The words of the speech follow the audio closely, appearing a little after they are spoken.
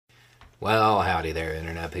Well, howdy there,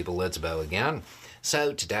 Internet people. It's Bo again.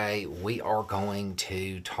 So, today we are going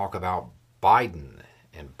to talk about Biden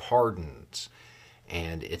and pardons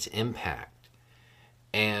and its impact,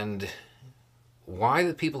 and why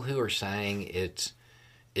the people who are saying it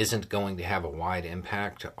isn't going to have a wide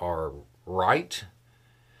impact are right,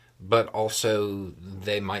 but also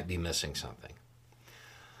they might be missing something.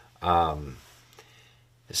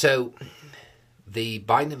 So, the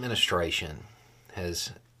Biden administration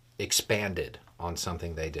has expanded on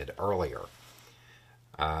something they did earlier.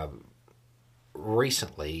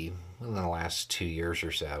 Recently, in the last 2 years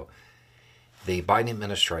or so, the Biden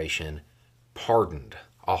administration pardoned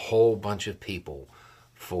a whole bunch of people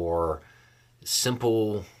for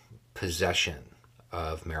simple possession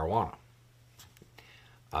of marijuana.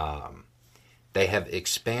 They have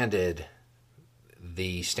expanded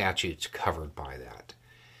the statutes covered by that.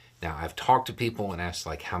 Now, I've talked to people and asked,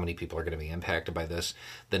 how many people are going to be impacted by this.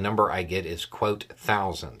 The number I get is, quote,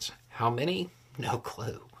 thousands. How many? No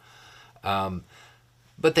clue.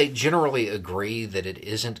 But they generally agree that it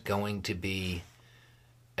isn't going to be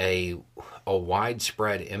a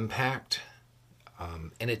widespread impact.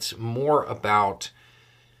 And it's more about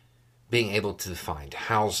being able to find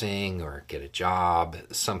housing or get a job,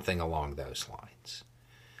 something along those lines.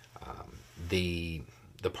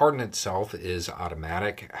 The pardon itself is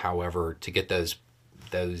automatic. However, to get those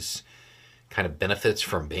kind of benefits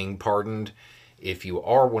from being pardoned, if you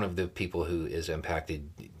are one of the people who is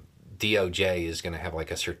impacted, DOJ is going to have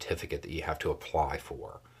a certificate that you have to apply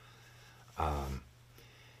for.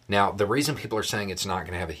 Now, the reason people are saying it's not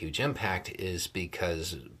going to have a huge impact is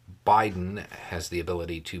because Biden has the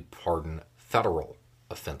ability to pardon federal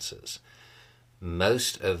offenses.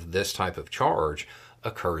 Most of this type of charge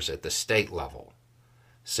occurs at the state level,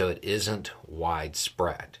 so it isn't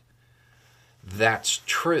widespread. That's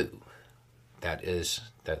true.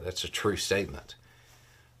 That's a true statement.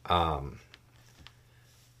 But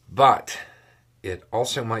it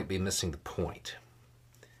also might be missing the point.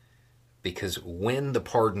 Because when the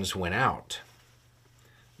pardons went out,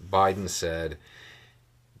 Biden said,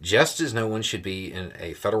 just as no one should be in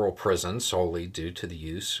a federal prison solely due to the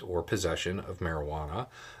use or possession of marijuana,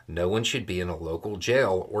 no one should be in a local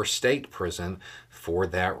jail or state prison for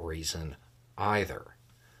that reason either.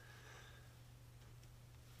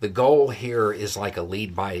 The goal here is like a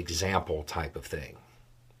lead by example type of thing.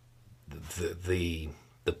 The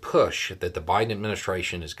push that the Biden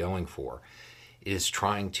administration is going for is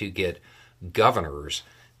trying to get governors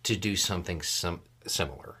to do something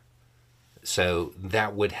similar. So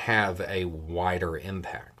that would have a wider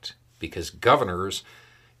impact because governors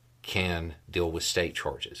can deal with state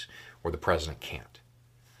charges where the president can't.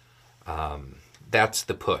 That's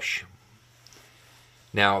the push.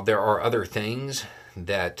 Now, there are other things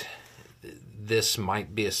that this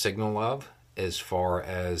might be a signal of as far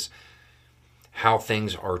as how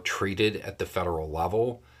things are treated at the federal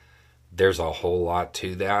level. There's a whole lot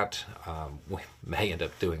to that. We may end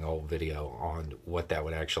up doing a whole video on what that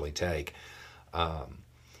would actually take.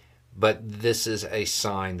 But this is a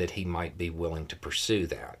sign that he might be willing to pursue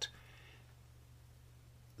that.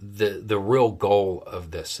 The real goal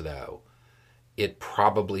of this, though, it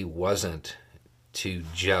probably wasn't to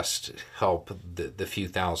just help the few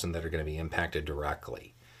thousand that are going to be impacted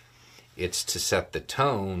directly. It's to set the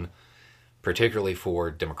tone, particularly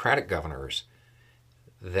for Democratic governors,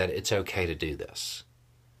 that it's okay to do this.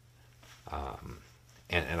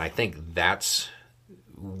 And I think that's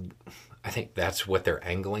what they're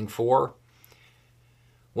angling for.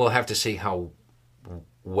 We'll have to see how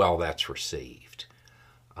well that's received.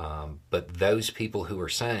 But those people who are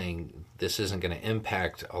saying this isn't going to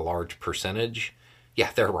impact a large percentage,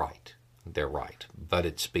 yeah, they're right. They're right. But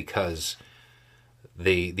it's because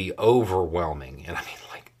the overwhelming, and I mean,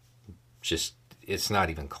 it's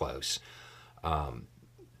not even close.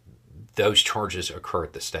 Those charges occur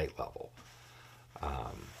at the state level.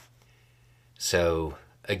 So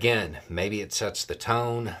again, maybe it sets the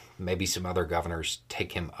tone. Maybe some other governors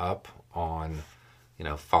take him up on,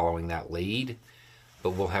 following that lead.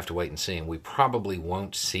 But we'll have to wait and see. And we probably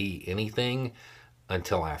won't see anything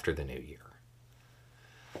until after the new year.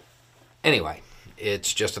 Anyway,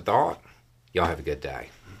 it's just a thought. Y'all have a good day.